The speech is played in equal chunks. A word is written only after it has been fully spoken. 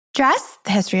Dress,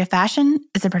 the History of Fashion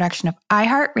is a production of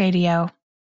iHeartRadio.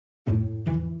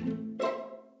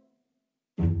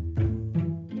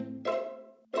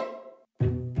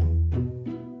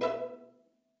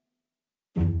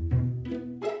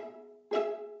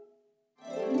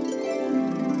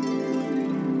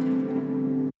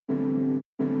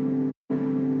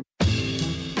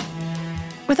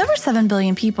 With over 7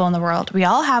 billion people in the world, we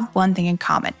all have one thing in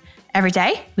common. Every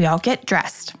day, we all get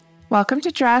dressed. Welcome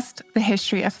to Dressed, the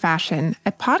History of Fashion,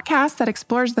 a podcast that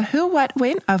explores the who, what,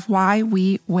 when of why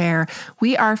we wear.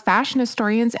 We are fashion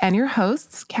historians and your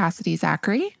hosts, Cassidy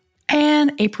Zachary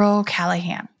and April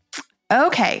Callahan.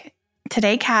 Okay,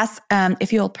 today, Cass,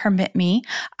 if you'll permit me,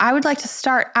 I would like to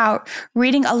start out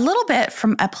reading a little bit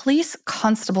from a police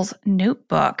constable's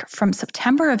notebook from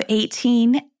September of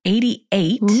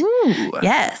 1888. Ooh.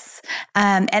 Yes.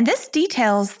 And this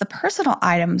details the personal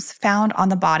items found on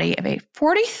the body of a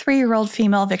 43-year-old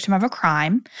female victim of a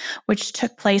crime, which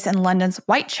took place in London's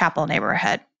Whitechapel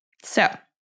neighborhood. So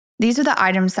these are the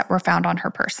items that were found on her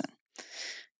person.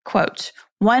 Quote,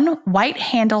 1 white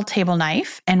handle table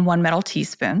knife and 1 metal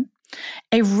teaspoon,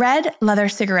 a red leather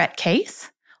cigarette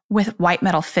case with white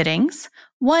metal fittings,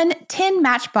 1 tin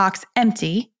matchbox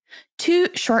empty, 2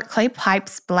 short clay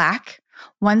pipes black,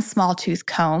 1 small tooth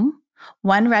comb,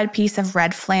 1 red piece of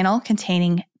red flannel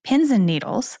containing pins and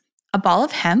needles, a ball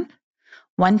of hemp,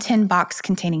 1 tin box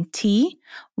containing tea,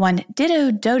 1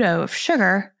 ditto dodo of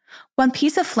sugar, 1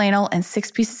 piece of flannel and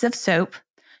 6 pieces of soap,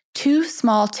 2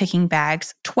 small ticking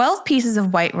bags, 12 pieces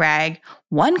of white rag,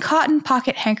 1 cotton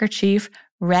pocket handkerchief,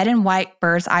 red and white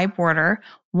bird's eye border,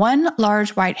 1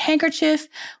 large white handkerchief,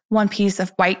 1 piece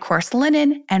of white coarse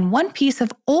linen, and 1 piece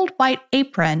of old white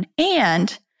apron,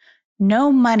 and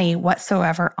no money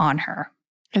whatsoever on her.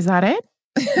 Is that it?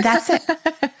 That's it.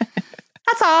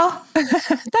 That's all.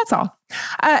 That's all.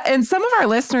 And some of our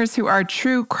listeners who are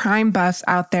true crime buffs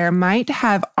out there might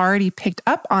have already picked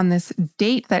up on this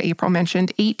date that April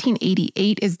mentioned.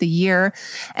 1888 is the year.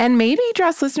 And maybe,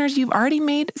 Dress listeners, you've already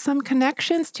made some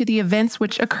connections to the events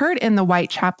which occurred in the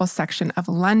Whitechapel section of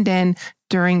London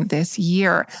during this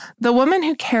year. The woman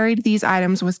who carried these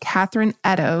items was Catherine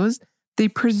Eddowes, the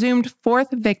presumed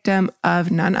 4th victim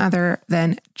of none other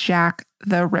than Jack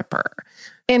the Ripper.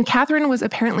 And Catherine was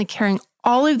apparently carrying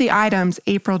all of the items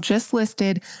April just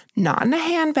listed, not in a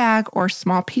handbag or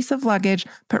small piece of luggage,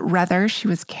 but rather she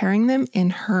was carrying them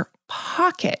in her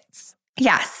pockets.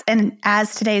 Yes, and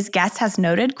as today's guest has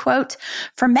noted, quote,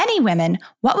 for many women,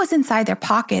 what was inside their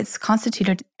pockets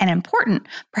constituted an important,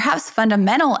 perhaps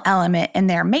fundamental element in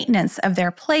their maintenance of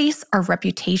their place or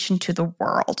reputation to the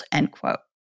world, end quote.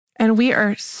 And we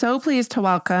are so pleased to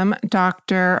welcome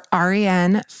Dr.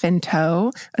 Ariane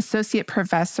Fintot, Associate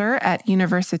Professor at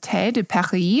Université de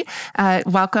Paris.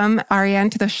 Welcome,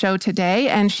 Ariane, to the show today.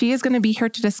 And she is going to be here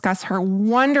to discuss her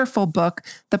wonderful book,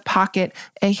 The Pocket,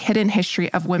 A Hidden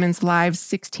History of Women's Lives,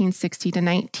 1660 to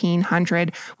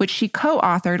 1900, which she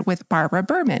co-authored with Barbara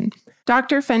Berman.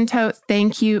 Dr. Fintot,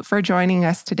 thank you for joining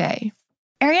us today.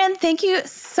 Ariane, thank you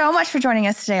so much for joining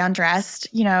us today on Dressed.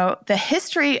 You know, the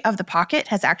history of the pocket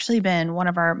has actually been one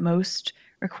of our most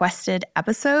requested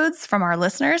episodes from our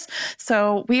listeners.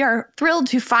 So we are thrilled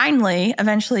to finally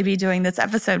eventually be doing this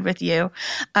episode with you.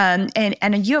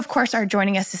 And you, of course, are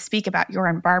joining us to speak about your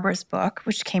and Barbara's book,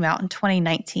 which came out in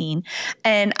 2019.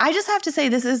 And I just have to say,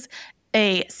 this is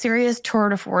a serious tour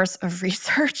de force of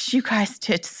research. You guys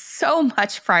did so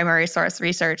much primary source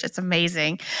research. It's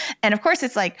amazing. And of course,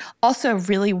 it's like also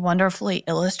really wonderfully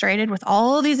illustrated with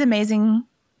all of these amazing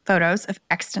photos of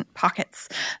extant pockets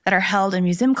that are held in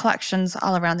museum collections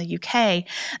all around the UK.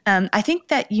 I think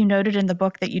that you noted in the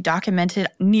book that you documented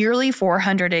nearly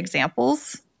 400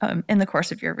 examples in the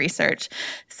course of your research.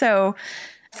 So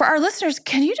for our listeners,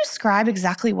 can you describe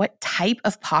exactly what type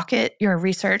of pocket your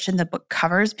research in the book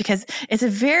covers? Because it's a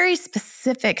very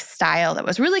specific style that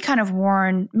was really kind of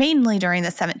worn mainly during the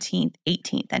 17th,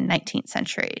 18th, and 19th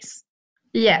centuries.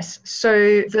 Yes.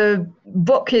 So the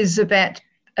book is about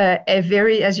a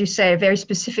very, as you say, a very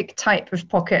specific type of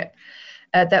pocket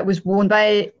that was worn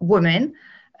by women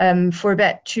for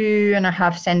about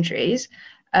 2.5 centuries.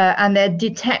 And they're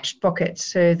detached pockets.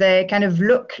 So they kind of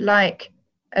look like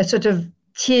a sort of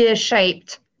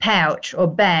tear-shaped pouch or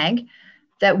bag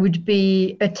that would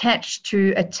be attached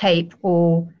to a tape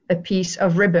or a piece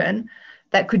of ribbon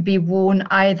that could be worn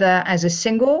either as a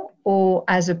single or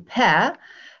as a pair,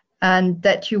 and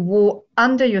that you wore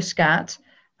under your skirt.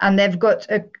 And they've got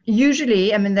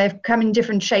usually, I mean, they've come in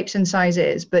different shapes and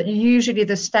sizes, but usually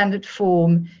the standard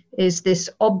form is this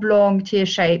oblong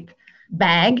tear-shaped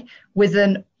bag with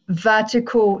a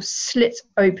vertical slit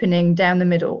opening down the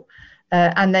middle.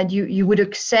 And that you would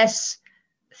access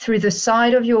through the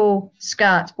side of your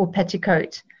skirt or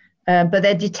petticoat, but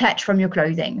they're detached from your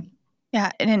clothing.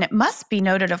 Yeah, and it must be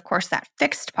noted, of course, that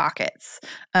fixed pockets,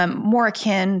 more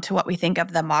akin to what we think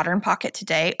of the modern pocket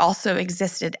today, also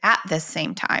existed at this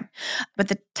same time. But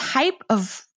the type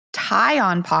of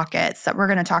tie-on pockets that we're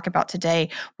going to talk about today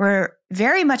were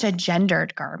very much a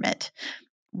gendered garment.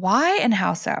 Why and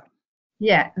how so?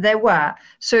 Yeah, there were.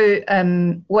 So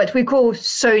what we call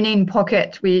sewn-in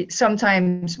pocket, we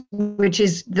sometimes, which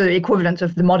is the equivalent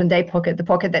of the modern day pocket, the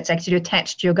pocket that's actually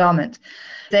attached to your garment.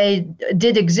 They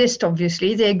did exist,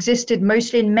 obviously. They existed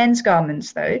mostly in men's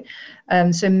garments, though.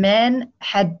 So men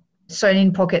had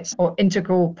sewn-in pockets or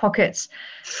integral pockets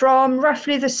from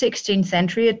roughly the 16th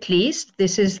century at least.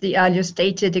 This is the earliest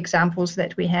dated examples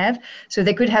that we have. So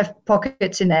they could have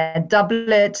pockets in their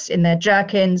doublets, in their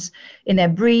jerkins, in their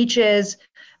breeches.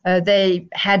 They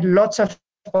had lots of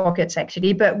pockets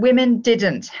actually, but women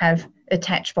didn't have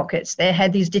attached pockets. They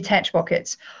had these detached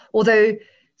pockets. Although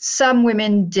some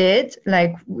women did,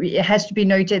 like it has to be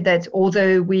noted that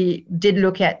although we did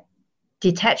look at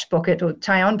detached pocket or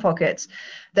tie-on pockets,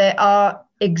 there are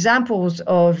examples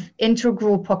of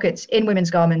integral pockets in women's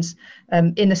garments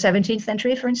in the 17th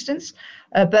century, for instance,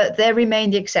 but they remain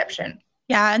the exception.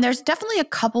 Yeah, and there's definitely a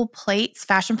couple plates,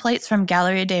 fashion plates from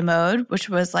Galerie des Modes, which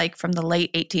was like from the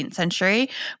late 18th century,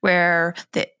 where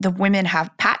the women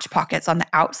have patch pockets on the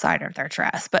outside of their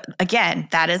dress. But again,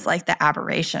 that is like the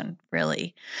aberration,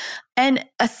 really. And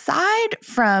aside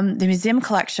from the museum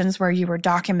collections where you were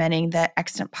documenting the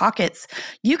extant pockets,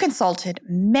 you consulted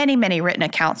many, many written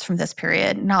accounts from this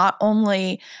period, not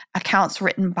only accounts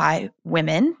written by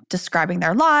women describing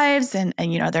their lives and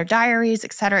their diaries,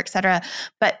 et cetera,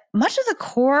 but much of the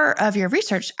core of your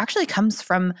research actually comes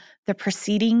from the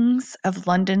proceedings of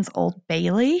London's Old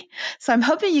Bailey. So I'm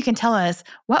hoping you can tell us,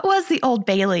 what was the Old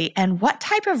Bailey and what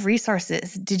type of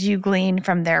resources did you glean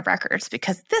from their records?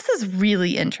 Because this is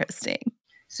really interesting.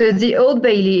 So the Old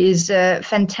Bailey is a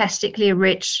fantastically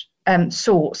rich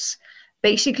source.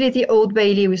 Basically, the Old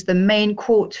Bailey was the main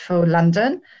court for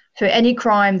London, for any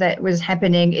crime that was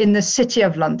happening in the city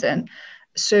of London.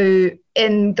 So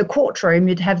in the courtroom,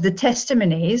 you'd have the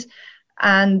testimonies,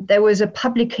 and there was a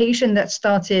publication that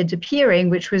started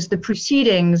appearing, which was the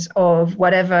proceedings of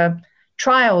whatever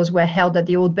trials were held at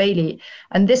the Old Bailey.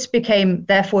 And this became,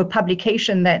 therefore, a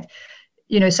publication that,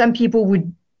 some people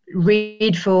would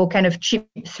read for kind of cheap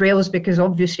thrills because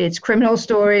obviously it's criminal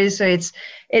stories. So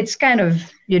it's kind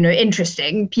of,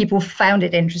 interesting. People found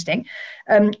it interesting.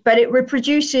 But it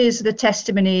reproduces the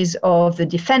testimonies of the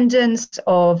defendants,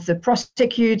 of the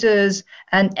prosecutors,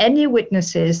 and any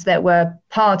witnesses that were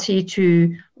party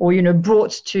to or,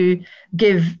 brought to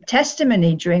give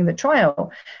testimony during the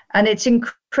trial. And it's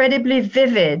incredibly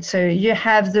vivid. So you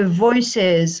have the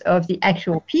voices of the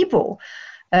actual people.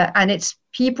 And it's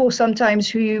people sometimes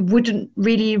who wouldn't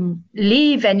really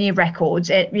leave any records.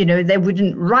 They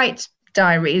wouldn't write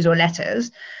diaries or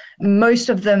letters. Most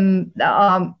of them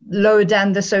are lower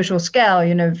down the social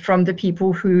scale, from the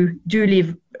people who do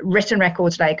leave written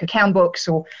records like account books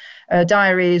or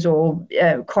diaries or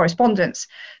correspondence.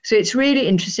 So it's really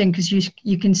interesting because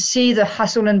you can see the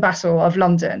hustle and bustle of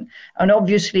London. And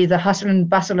obviously the hustle and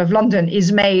bustle of London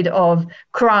is made of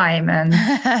crime and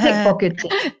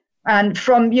pickpocketing. And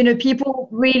from, people,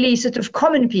 really sort of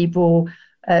common people,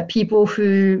 people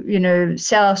who,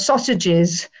 sell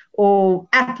sausages or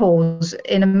apples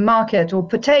in a market or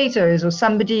potatoes, or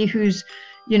somebody who's,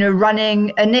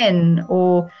 running an inn,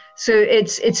 or so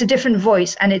it's a different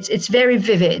voice, and it's very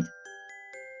vivid.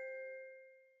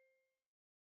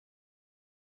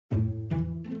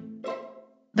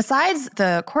 Besides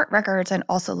the court records and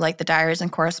also like the diaries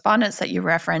and correspondence that you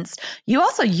referenced, you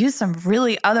also use some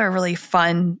really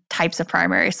fun types of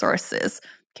primary sources.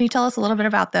 Can you tell us a little bit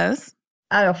about those?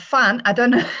 Fun. I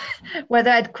don't know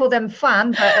whether I'd call them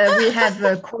fun, but we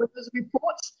have coroner's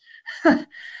reports.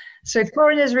 So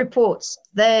coroner's reports,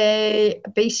 they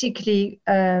basically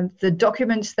the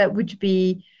documents that would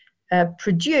be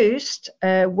produced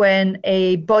when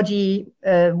a body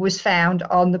was found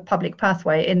on the public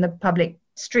pathway in the public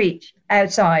street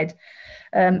outside,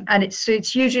 and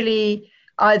it's usually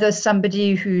either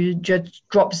somebody who just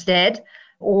drops dead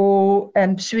or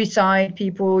suicide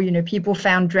people, people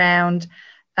found drowned,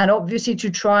 and obviously to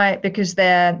try, because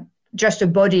they're just a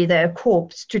body, they're a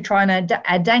corpse, to try and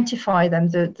identify them,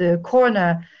 the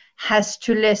coroner has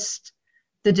to list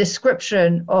the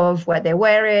description of what they're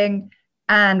wearing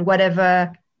and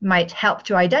whatever might help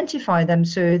to identify them.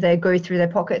 So they go through their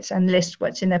pockets and list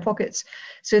what's in their pockets.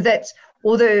 So that's,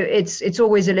 although it's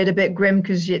always a little bit grim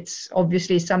because it's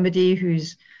obviously somebody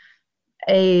who's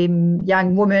a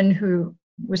young woman who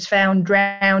was found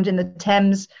drowned in the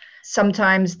Thames.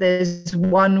 Sometimes there's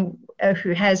one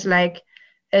who has like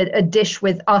a dish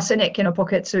with arsenic in her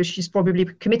pocket, so she's probably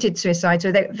committed suicide.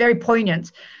 So they're very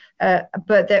poignant,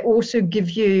 but they also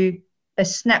give you a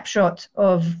snapshot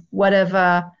of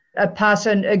whatever a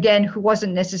person, again, who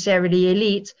wasn't necessarily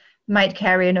elite, might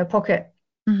carry in her pocket.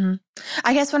 Mm-hmm.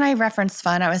 I guess when I referenced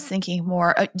fun, I was thinking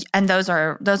more, and those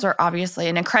are obviously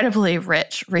an incredibly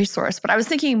rich resource, but I was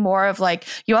thinking more of like,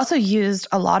 you also used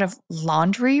a lot of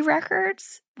laundry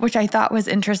records, which I thought was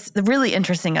really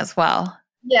interesting as well.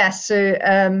 Yes.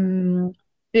 So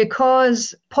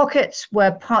because pockets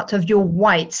were part of your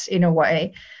whites in a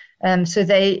way, so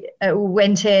they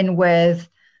went in with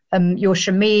your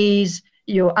chemise,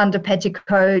 your under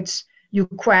petticoats, your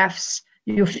coifs,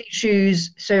 your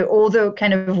shoes. So all the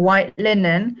kind of white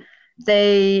linen,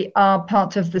 they are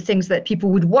part of the things that people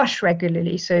would wash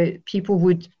regularly. So people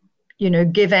would,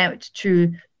 give out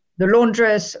to the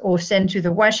laundress or send to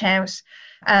the wash house.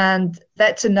 And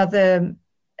that's another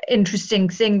interesting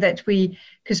thing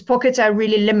because pockets are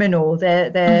really liminal.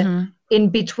 They're in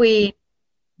between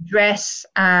dress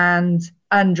and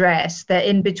undress. They're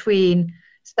in between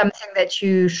something that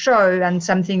you show and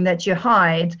something that you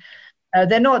hide.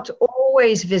 They're not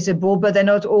always visible, but they're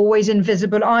not always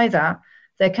invisible either.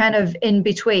 They're kind of in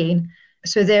between.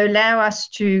 So they allow us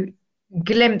to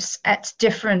glimpse at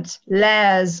different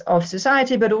layers of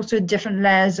society, but also different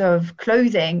layers of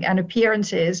clothing and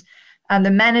appearances and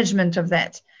the management of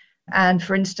that. And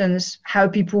for instance, how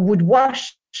people would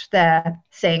wash their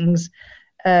things,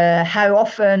 how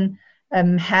often,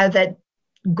 how that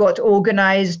got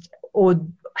organized or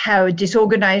how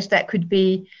disorganized that could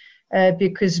be,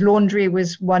 because laundry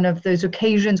was one of those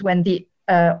occasions when the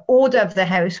order of the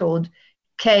household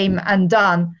came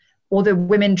undone. All the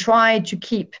women tried to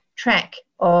keep track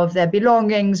of their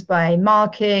belongings by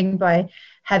marking, by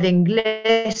having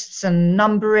lists and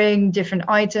numbering different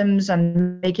items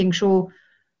and making sure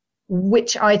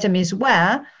which item is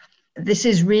where. This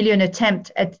is really an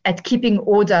attempt at keeping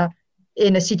order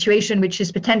in a situation which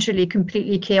is potentially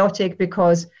completely chaotic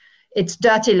because it's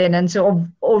dirty linen. So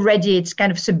already it's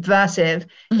kind of subversive.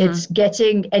 Mm-hmm. It's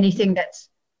getting anything that's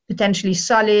potentially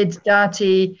solid,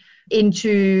 dirty,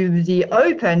 into the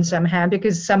open somehow,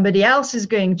 because somebody else is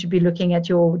going to be looking at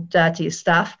your dirty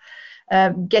stuff,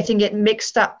 getting it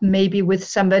mixed up maybe with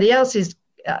somebody else's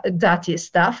dirty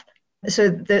stuff. So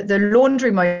the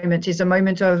laundry moment is a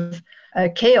moment of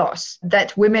chaos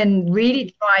that women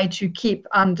really try to keep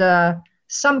under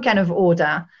some kind of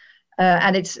order.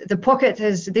 And it's the pocket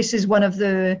this is one of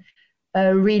the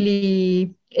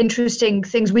really interesting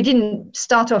things. We didn't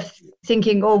start off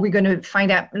thinking, we're going to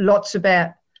find out lots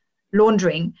about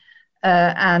laundering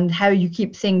and how you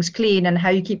keep things clean and how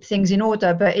you keep things in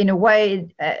order. But in a way,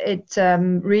 it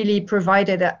really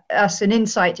provided us an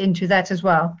insight into that as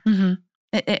well. Mm-hmm.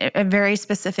 A very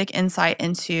specific insight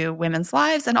into women's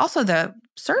lives and also the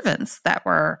servants that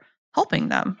were helping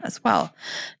them as well.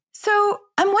 So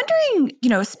I'm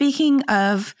wondering, speaking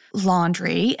of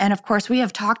laundry, and of course we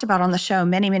have talked about on the show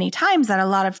many, many times that a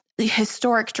lot of the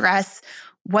historic dress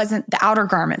the outer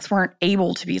garments weren't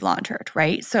able to be laundered,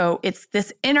 right? So it's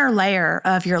this inner layer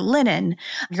of your linen,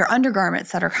 your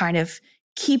undergarments that are kind of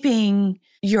keeping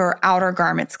your outer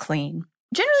garments clean.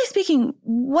 Generally speaking,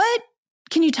 what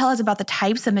can you tell us about the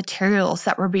types of materials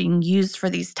that were being used for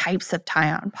these types of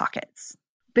tie-on pockets?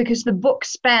 Because the book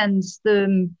spans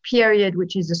the period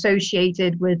which is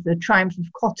associated with the triumph of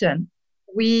cotton,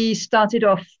 we started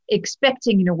off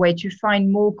expecting, in a way, to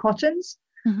find more cottons.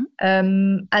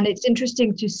 Mm-hmm. And it's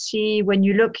interesting to see when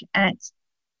you look at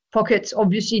pockets,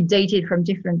 obviously dated from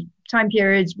different time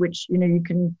periods, which, you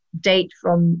can date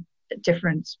from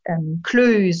different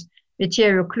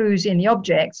material clues in the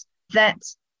objects, that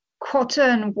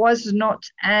cotton was not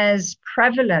as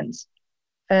prevalent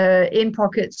in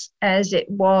pockets as it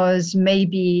was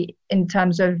maybe in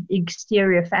terms of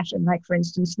exterior fashion. Like, for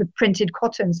instance, the printed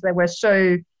cottons that were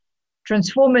so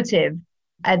transformative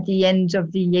at the end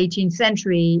of the 18th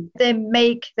century.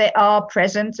 They are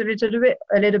present a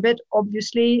little bit,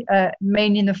 obviously,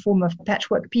 mainly in the form of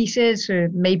patchwork pieces. So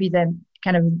maybe they're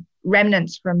kind of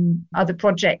remnants from other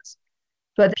projects.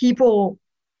 But people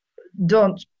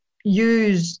don't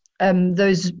use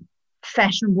those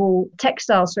fashionable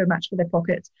textiles so much for their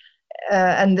pockets.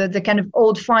 And the kind of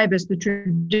old fibers, the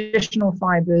traditional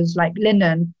fibers like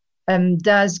linen,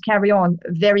 does carry on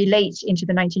very late into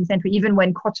the 19th century, even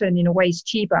when cotton in a way is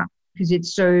cheaper because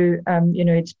it's so,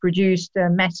 it's produced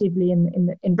massively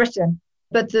in Britain.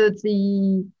 But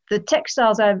the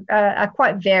textiles are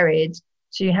quite varied.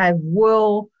 So you have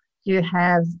wool, You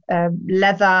have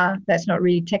leather, that's not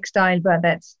really textile, but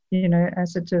that's, a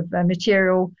sort of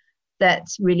material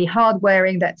that's really hard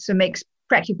wearing, that so makes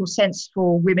practical sense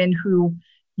for women who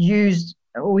use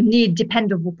or need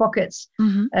dependable pockets.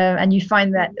 And you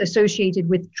find that associated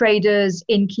with traders,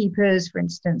 innkeepers, for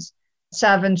instance,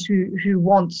 servants who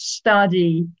want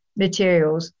sturdy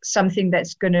materials, something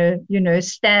that's going to,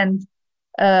 stand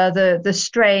the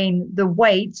strain, the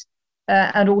weight,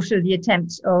 and also the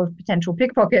attempts of potential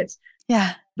pickpockets.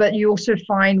 Yeah. But you also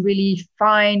find really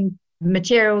fine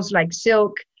materials like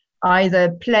silk,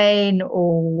 either plain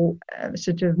or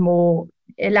sort of more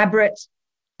elaborate.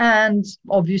 And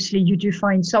obviously you do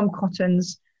find some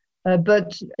cottons,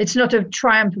 but it's not a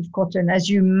triumph of cotton as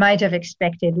you might have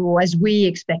expected or as we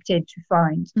expected to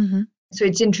find. So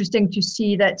it's interesting to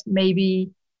see that maybe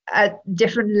at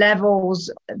different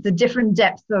levels, the different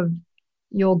depth of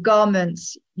your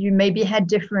garments, you maybe had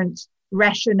different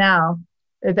rationale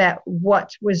about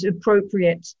what was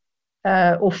appropriate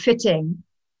or fitting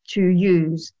to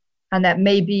use. And that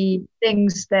maybe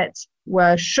things that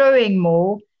were showing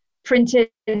more printed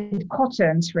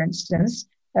cottons, for instance,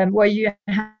 where you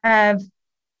have,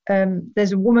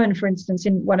 there's a woman, for instance,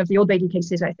 in one of the Old Bailey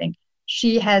cases, I think,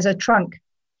 she has a trunk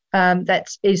that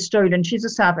is stolen. She's a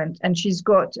servant and she's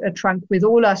got a trunk with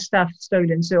all her stuff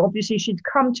stolen. So obviously she'd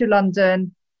come to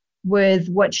London with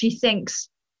what she thinks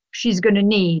she's going to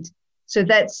need. So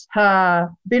that's her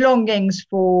belongings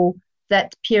for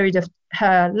that period of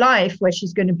her life where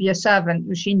she's going to be a servant,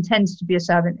 where she intends to be a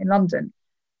servant in London.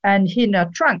 And in her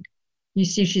trunk, you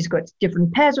see she's got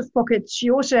different pairs of pockets. She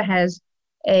also has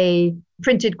a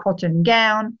printed cotton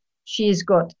gown. She's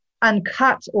got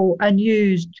uncut or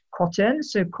unused cotton.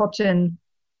 So cotton,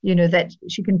 that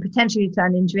she can potentially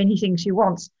turn into anything she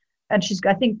wants. And she's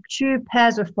got, I think, 2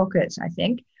 pairs of pockets, I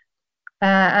think.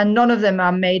 And none of them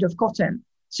are made of cotton.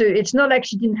 So it's not like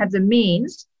she didn't have the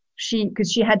means,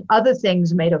 because she had other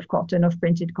things made of cotton, of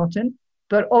printed cotton,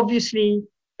 but obviously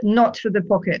not for the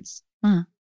pockets.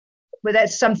 But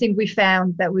that's something we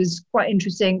found that was quite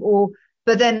interesting.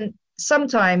 But then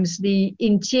sometimes the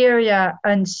interior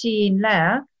unseen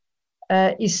layer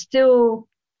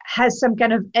has some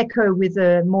kind of echo with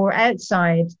a more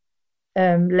outside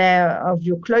layer of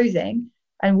your clothing.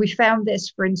 And we found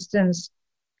this, for instance,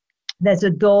 there's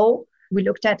a door we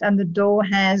looked at, and the door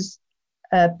has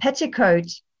a petticoat,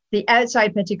 the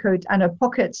outside petticoat and her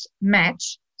pockets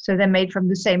match. So they're made from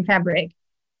the same fabric,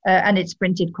 and it's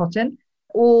printed cotton.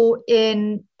 Or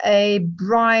in a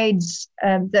bride's,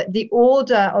 the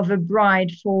order of a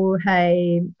bride for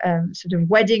a sort of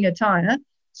wedding attire.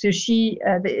 So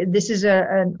this is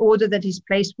an order that is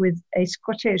placed with a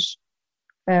Scottish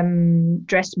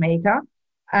dressmaker.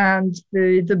 And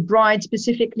the bride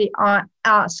specifically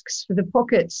asks for the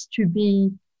pockets to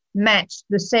be matched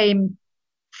the same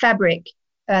fabric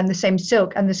and the same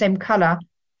silk and the same color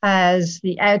as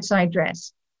the outside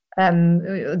dress,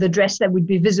 the dress that would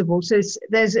be visible. So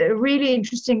there's a really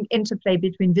interesting interplay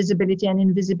between visibility and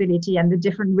invisibility and the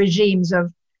different regimes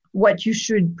of what you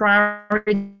should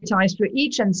prioritize for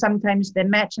each. And sometimes they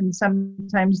match and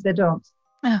sometimes they don't.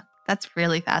 Oh, that's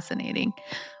really fascinating.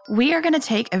 We are going to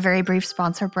take a very brief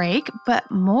sponsor break, but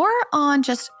more on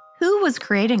just who was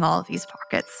creating all of these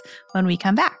pockets when we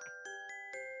come back.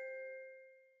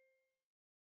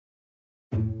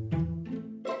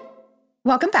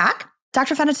 Welcome back.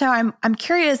 Dr. Fenneto, I'm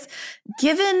curious,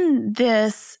 given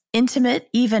this intimate,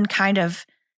 even kind of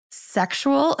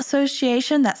sexual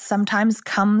association that sometimes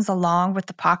comes along with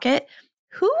the pocket,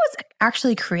 who was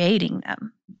actually creating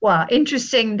them? Well,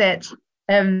 interesting that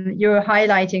you're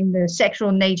highlighting the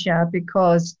sexual nature,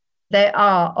 because they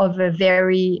are of a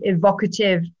very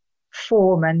evocative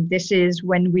form. And this is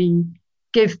when we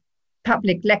give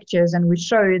public lectures and we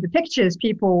show the pictures,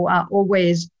 people are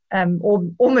always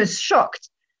almost shocked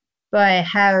by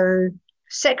how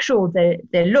sexual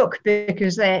they look,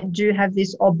 because they do have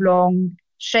this oblong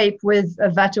shape with a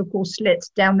vertical slit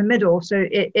down the middle. So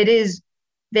it is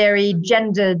very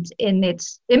gendered in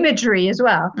its imagery as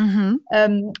well.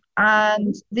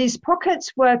 And these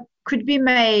pockets could be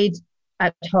made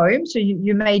at home. So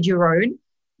you made your own,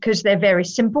 because they're very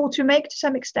simple to make to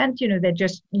some extent. They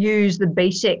just use the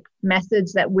basic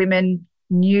methods that women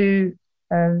knew.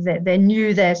 They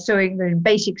knew their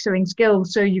basic sewing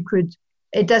skills. So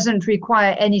it doesn't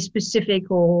require any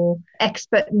specific or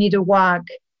expert needlework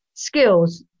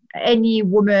skills. Any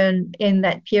woman in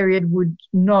that period would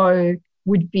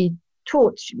be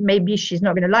taught. Maybe she's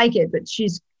not going to like it, but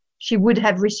she would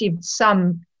have received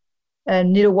some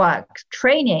needlework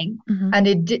training, and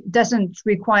it doesn't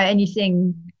require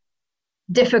anything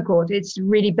difficult. It's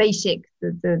really basic,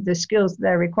 the skills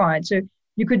that are required. So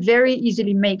you could very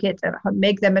easily make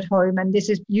them at home. And this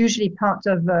is usually part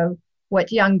of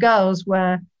what young girls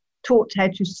were taught how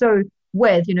to sew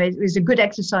with. It was a good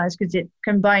exercise because it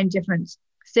combined different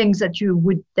things that you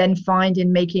would then find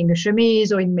in making a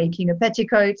chemise or in making a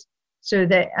petticoat.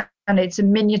 And it's a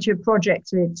miniature project,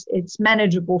 so it's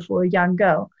manageable for a young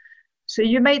girl. So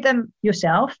you made them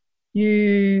yourself.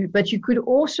 But you could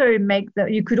also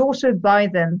buy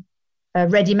them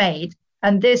ready-made,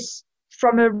 and this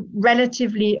from a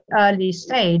relatively early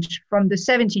stage, from the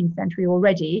 17th century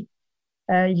already.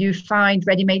 You find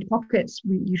ready-made pockets.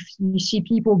 You see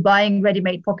people buying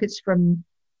ready-made pockets from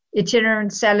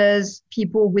itinerant sellers,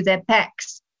 people with their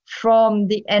packs from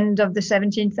the end of the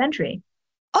 17th century.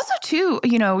 Also, too,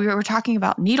 we were talking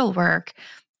about needlework.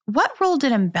 What role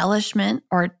did embellishment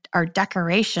or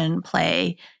decoration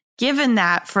play, given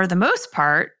that, for the most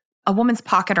part, a woman's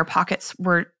pocket or pockets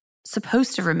were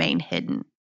supposed to remain hidden?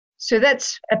 So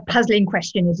that's a puzzling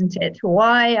question, isn't it?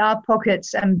 Why are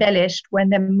pockets embellished when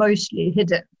they're mostly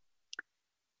hidden?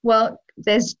 Well,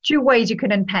 there's two ways you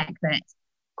can unpack that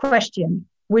question,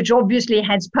 which obviously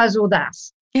has puzzled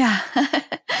us. Yeah.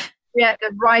 Yeah,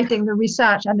 the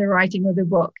research and the writing of the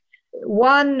book.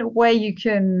 One way you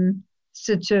can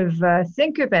sort of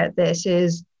think about this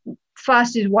is,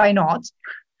 first is why not?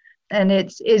 And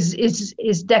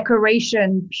is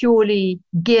decoration purely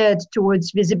geared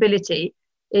towards visibility?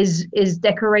 Is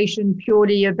decoration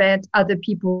purely about other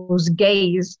people's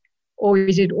gaze, or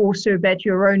is it also about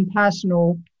your own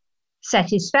personal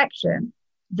satisfaction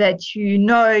that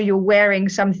you're wearing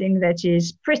something that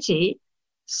is pretty,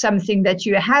 something that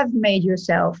you have made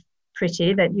yourself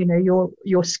pretty, that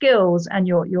your skills and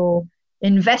your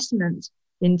investment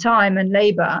in time and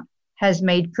labor has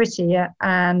made prettier?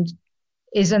 And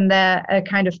isn't there a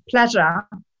kind of pleasure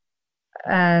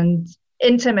and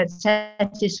intimate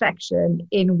satisfaction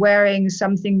in wearing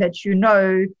something that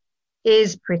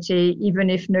is pretty, even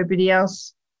if nobody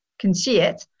else can see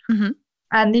it? Mm-hmm.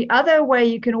 And the other way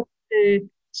you can also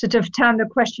sort of turn the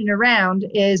question around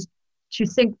is to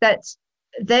think that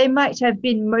they might have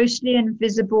been mostly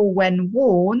invisible when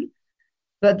worn,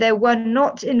 but they were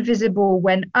not invisible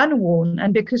when unworn.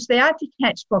 And because they are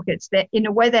detached pockets, that in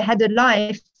a way they had a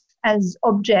life as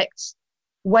objects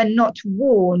when not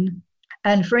worn.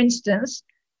 And for instance,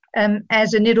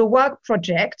 as a needlework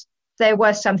project, they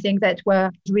were something that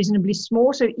were reasonably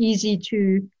small, so easy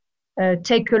to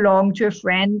take along to a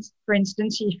friend. For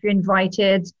instance, if you're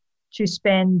invited to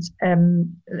spend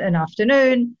an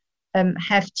afternoon,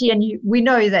 have tea, and we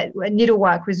know that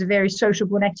needlework was a very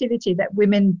sociable activity, that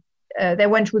women, they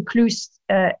weren't recluse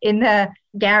in their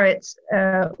garrets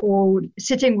or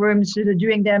sitting rooms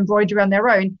doing their embroidery on their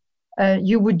own.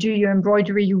 You would do your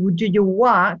embroidery, you would do your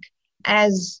work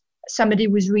as somebody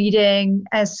was reading,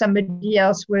 as somebody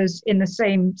else was in the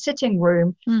same sitting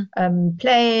room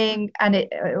playing,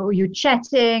 or you're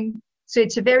chatting. So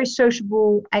it's a very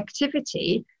sociable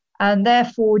activity. And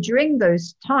therefore, during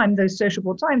those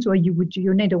sociable times where you would do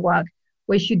your needlework,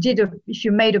 where if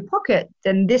you made a pocket,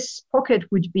 then this pocket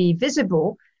would be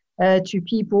visible to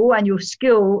people, and your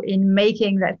skill in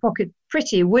making that pocket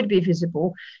pretty would be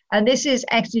visible. And this is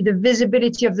actually the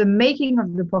visibility of the making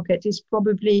of the pocket is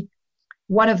probably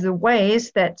one of the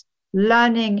ways that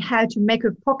learning how to make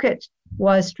a pocket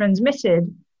was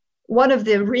transmitted. One of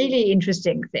the really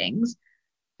interesting things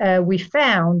we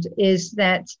found is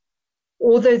that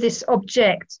although this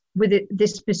object with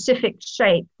this specific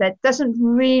shape that doesn't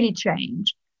really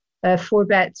change for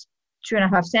about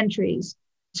 2.5 centuries,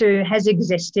 so has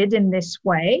existed in this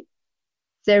way,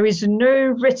 there is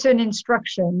no written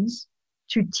instructions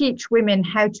to teach women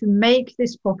how to make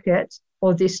this pocket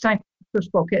or this type of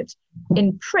pocket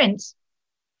in print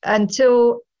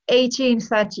until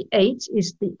 1838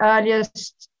 is the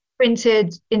earliest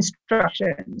printed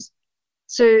instructions.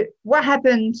 So what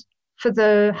happened for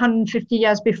the 150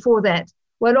 years before that?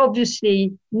 Well,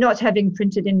 obviously, not having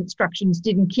printed instructions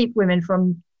didn't keep women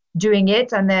from doing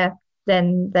it, and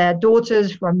their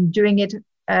daughters from doing it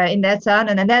in their turn,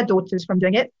 and then their daughters from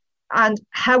doing it. And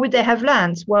how would they have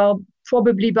learned? Well,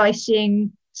 probably by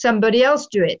seeing somebody else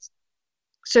do it.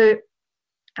 So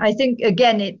I think,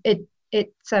 again,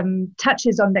 it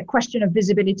touches on the question of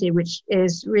visibility, which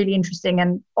is really interesting.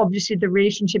 And obviously the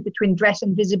relationship between dress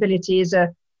and visibility is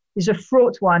a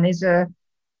fraught one, is a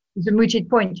mooted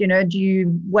point. Do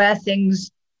you wear things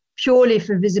purely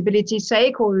for visibility's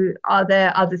sake, or are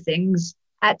there other things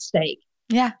at stake?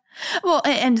 Yeah. Well,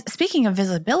 and speaking of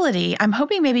visibility, I'm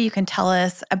hoping maybe you can tell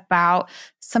us about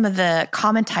some of the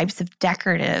common types of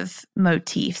decorative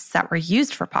motifs that were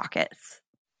used for pockets.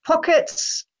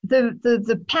 Pockets,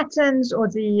 the patterns or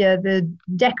the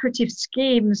decorative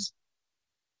schemes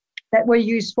that were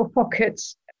used for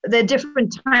pockets. There are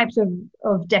different types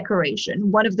of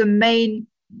decoration. One of the main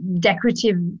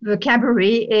decorative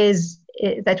vocabulary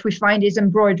that we find is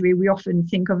embroidery. We often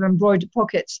think of embroidered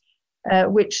pockets,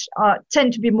 which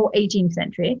tend to be more 18th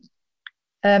century.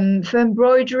 For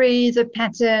embroidery, the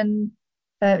pattern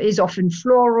is often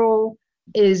floral,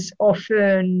 is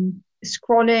often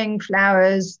scrolling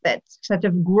flowers that sort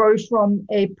of grow from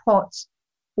a pot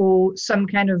or some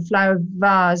kind of flower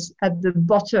vase at the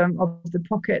bottom of the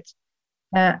pocket.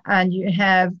 And you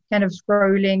have kind of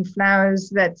scrolling flowers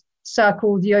that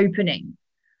circle the opening.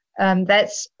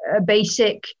 That's a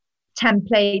basic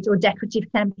template or decorative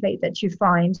template that you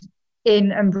find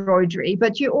in embroidery.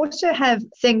 But you also have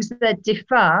things that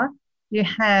differ. You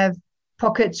have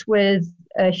pockets with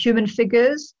human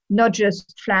figures, not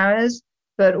just flowers,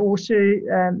 but also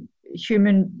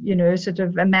human, sort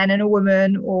of a man and a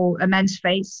woman or a man's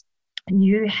face. And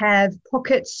you have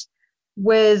pockets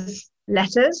with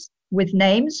letters, with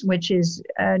names, which is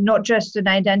not just an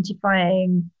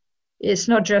identifying, it's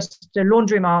not just a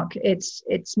laundry mark, it's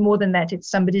more than that, it's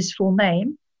somebody's full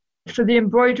name. For the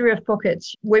embroidery of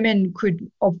pockets, women could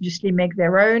obviously make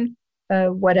their own,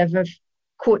 whatever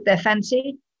caught their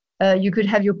fancy. You could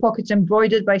have your pockets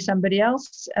embroidered by somebody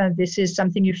else. This is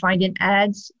something you find in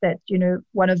ads that,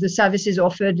 one of the services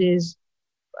offered is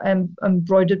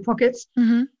embroidered pockets.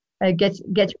 Mm-hmm. Get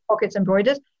your pockets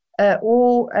embroidered.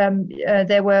 Or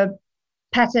there were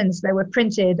patterns that were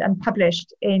printed and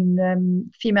published in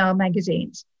female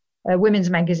magazines, women's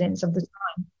magazines of the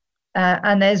time.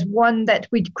 And there's one that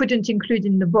we couldn't include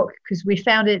in the book because we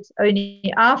found it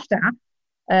only after.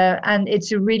 And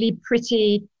it's a really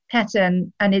pretty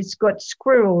pattern, and it's got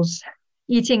squirrels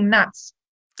eating nuts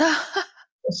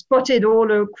spotted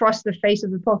all across the face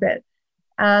of the pocket.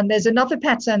 And there's another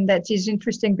pattern that is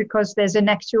interesting because there's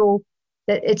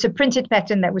it's a printed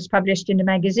pattern that was published in a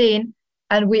magazine,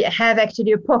 and we have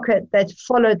actually a pocket that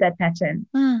followed that pattern.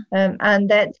 And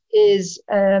that is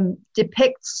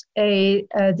depicts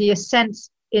the ascent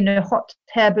in a hot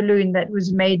air balloon that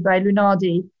was made by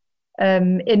Lunardi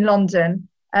in London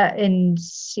in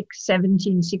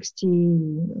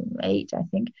 1768, I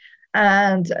think.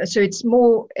 And so it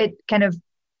kind of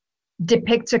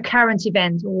depicts a current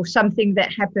event or something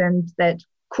that happened that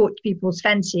caught people's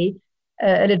fancy,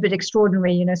 a little bit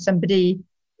extraordinary, somebody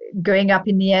going up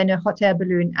in the air in a hot air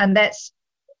balloon, and that's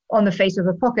on the face of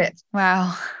a pocket.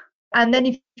 Wow. And then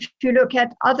if you look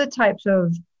at other types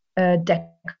of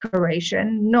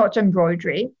decoration, not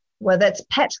embroidery, well, that's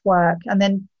patchwork. And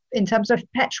then in terms of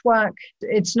patchwork,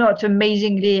 it's not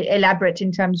amazingly elaborate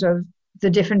in terms of the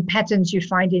different patterns you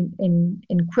find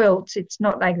in quilts. It's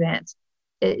not like that.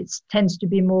 It tends to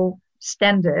be more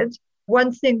standard.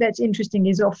 One thing that's interesting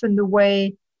is often the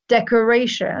way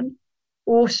decoration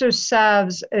also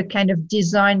serves a kind of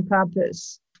design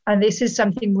purpose. And this is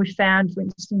something we found, for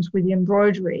instance, with the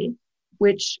embroidery,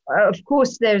 which, of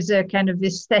course, there's a kind of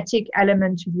aesthetic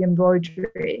element to the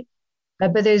embroidery.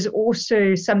 But there's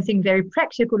also something very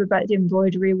practical about the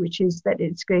embroidery, which is that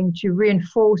it's going to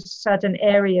reinforce certain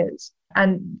areas.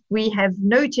 And we have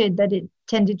noted that it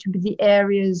tended to be the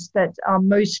areas that are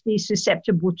mostly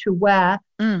susceptible to wear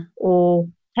or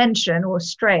tension or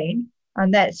strain.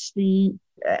 And that's the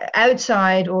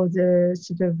outside, or the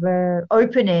sort of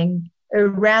opening.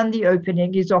 Around the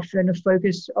opening is often a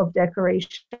focus of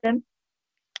decoration,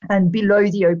 and below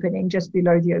the opening, just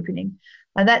below the opening.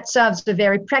 And that serves a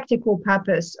very practical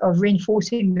purpose of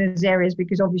reinforcing those areas,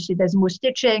 because obviously there's more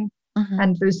stitching,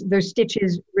 and those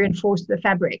stitches reinforce the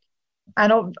fabric.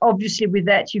 And obviously with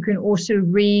that, you can also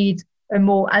read a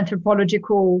more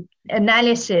anthropological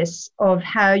analysis of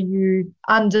how you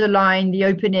underline the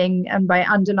opening. And by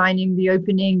underlining the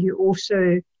opening, you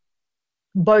also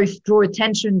both draw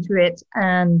attention to it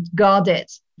and guard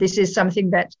it. This is something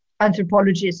that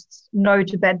anthropologists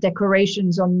note about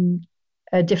decorations on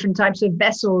different types of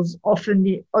vessels. Often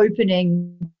the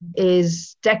opening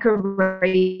is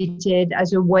decorated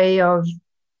as a way of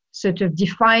sort of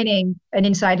defining an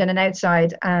inside and an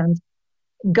outside and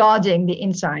guarding the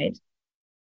inside.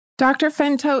 Dr.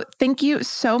 Fentot, thank you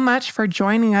so much for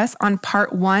joining us on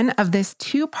part 1 of this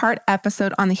 2-part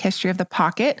episode on the history of the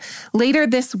pocket. Later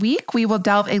this week, we will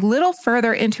delve a little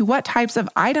further into what types of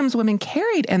items women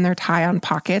carried in their tie-on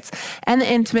pockets and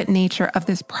the intimate nature of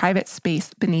this private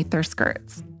space beneath their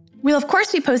skirts. We'll, of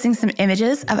course, be posting some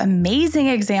images of amazing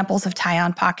examples of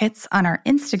tie-on pockets on our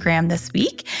Instagram this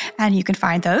week, and you can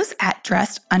find those at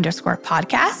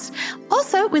dressed_podcast.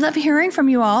 Also, we love hearing from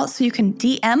you all, so you can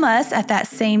DM us at that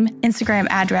same Instagram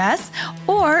address,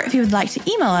 or if you would like to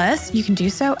email us, you can do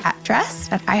so at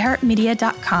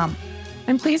dressed@iheartmedia.com.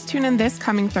 And please tune in this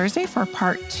coming Thursday for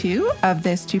part 2 of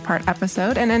this 2-part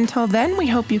episode. And until then, we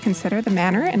hope you consider the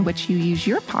manner in which you use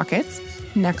your pockets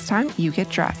next time you get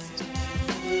dressed.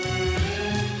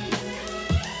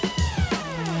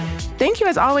 Thank you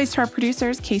as always to our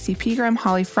producers, Casey Pegram,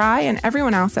 Holly Fry, and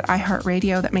everyone else at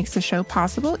iHeartRadio that makes the show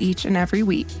possible each and every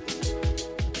week.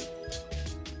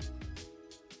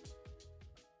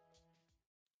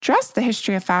 Dress, the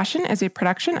History of Fashion is a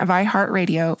production of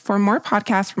iHeartRadio. For more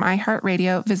podcasts from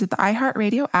iHeartRadio, visit the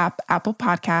iHeartRadio app, Apple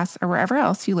Podcasts, or wherever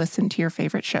else you listen to your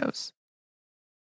favorite shows.